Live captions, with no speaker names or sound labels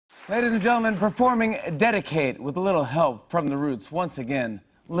Ladies and gentlemen, performing Dedicate with a little help from the Roots. Once again,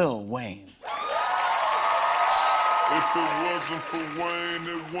 Lil Wayne. If it wasn't for Wayne,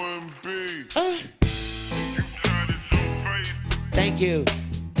 it wouldn't be. Thank you.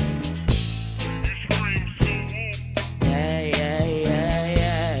 Yeah, yeah, yeah,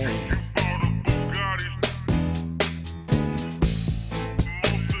 yeah.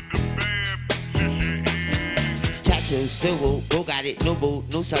 Tattoo, Subaru, Bugatti, new boo,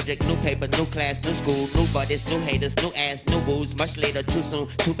 new subject, new paper, new class, new school, new buddies, new haters, new ass, new booze. Much later, too soon,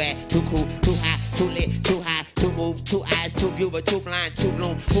 too bad, too cool, too high, too lit, too high, too move, too eyes, too view, but too blind, too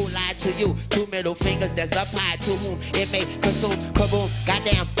bloom. Who lied to you? Two middle fingers that's up high, to whom it may consume, kaboom.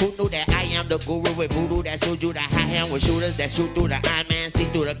 Goddamn, who knew that I am the guru with voodoo that sued you? The high hand with shooters that shoot through the eye man, see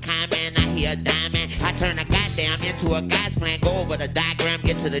through the con man. I hear a diamond, I turn a goddamn into a God's plan. Go over the diagram,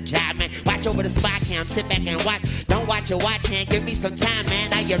 get to the job, man. Watch over the spot cam, sit back and watch. Don't watch your watch hand, give me some time,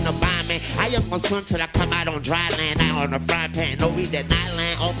 man. I am the bomb, man. I am gonna swim till I come out on dry land. Out on the front pan, no we did not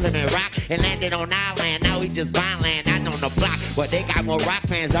land on Plymouth Rock and landed on our land. Now we just bond land out on the block. Well, they got more rock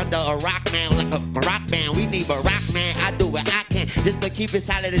fans under a rock man, like a rock band. We need a rock man. I do what I can just to keep it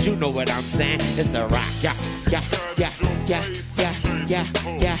solid, as you know what I'm saying. It's the rock, yeah, yeah, yeah, yeah, yeah, yeah,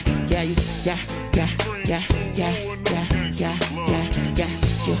 yeah, yeah, yeah, yeah, yeah, yeah, yeah, yeah, yeah,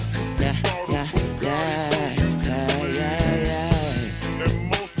 yeah, yeah, yeah, yeah.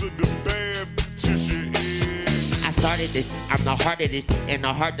 Started it, I'm the heart of it, and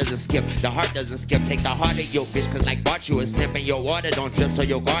the heart doesn't skip. The heart doesn't skip. Take the heart of your bitch, cause like bought you a simp and your water don't drip, so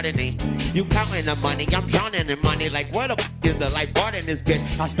your gardening. You counting the money, I'm drowning in money. Like where the f is the lifeguard in this bitch?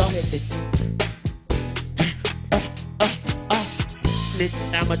 I started it.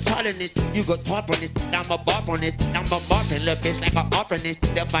 I'm a telling it, you go talk on it, I'm a bark on it, I'm a barking little bitch like a orphanage.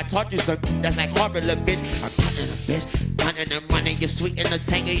 If I taught you something, that's like Harvard little bitch. I'm counting a bitch, counting the money, you're sweet in the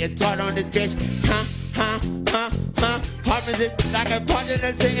tangy, you're taught on this bitch. Huh? Partners it like a partner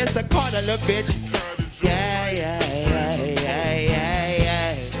that sing, it's the Carter little bitch. Yeah, yeah, yeah, yeah, yeah,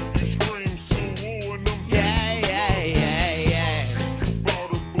 yeah. Yeah, yeah, yeah, yeah.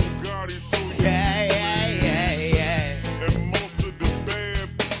 Yeah, yeah, yeah, yeah. And most of the bad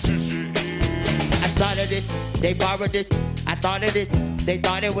bitches you I started it, they borrowed it, I thought of it, they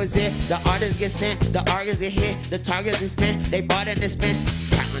thought it was it. The artists get sent, the artists get hit, the targets get spent, they bought and they spent.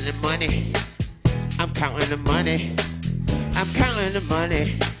 Counting the money, I'm counting the money, I'm counting the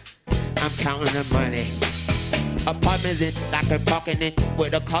money, I'm counting the money. Apartments it, I can park in it.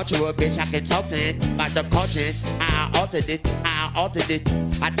 With a cultural bitch, I can talk to it. About the culture, I altered it, I altered it,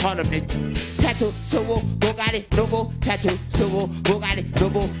 I taught him it. Tattoo, Subaru, Bugatti, Nubu. Tattoo, Subaru, Bugatti,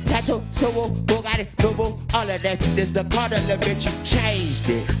 Nubu. Tattoo, Subaru, Bugatti, Nubu. All of that, this the Carter little bitch, you changed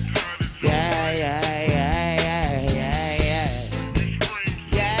it. Yeah, yeah, yeah, yeah, yeah, yeah.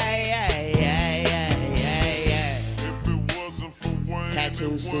 Yeah, yeah, yeah, yeah, yeah, yeah. If it wasn't for Wayne,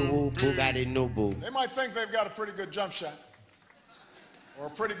 Tattoo, Subaru, Bugatti, Nubu. They might think they've got a pretty good jump shot or a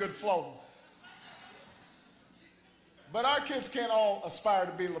pretty good flow. But our kids can't all aspire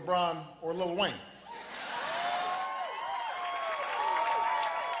to be LeBron or Lil Wayne.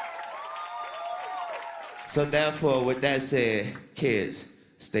 So therefore, with that said, kids,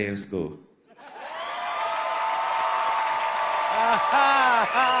 stay in school.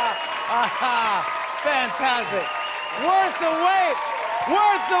 Fantastic. Worth the wait.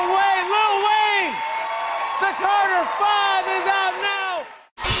 Worth the wait. Lil Wayne. The Carter 5 is out now.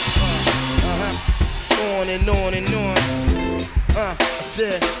 On and on and on. I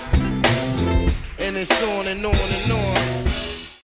said, and it's on and on and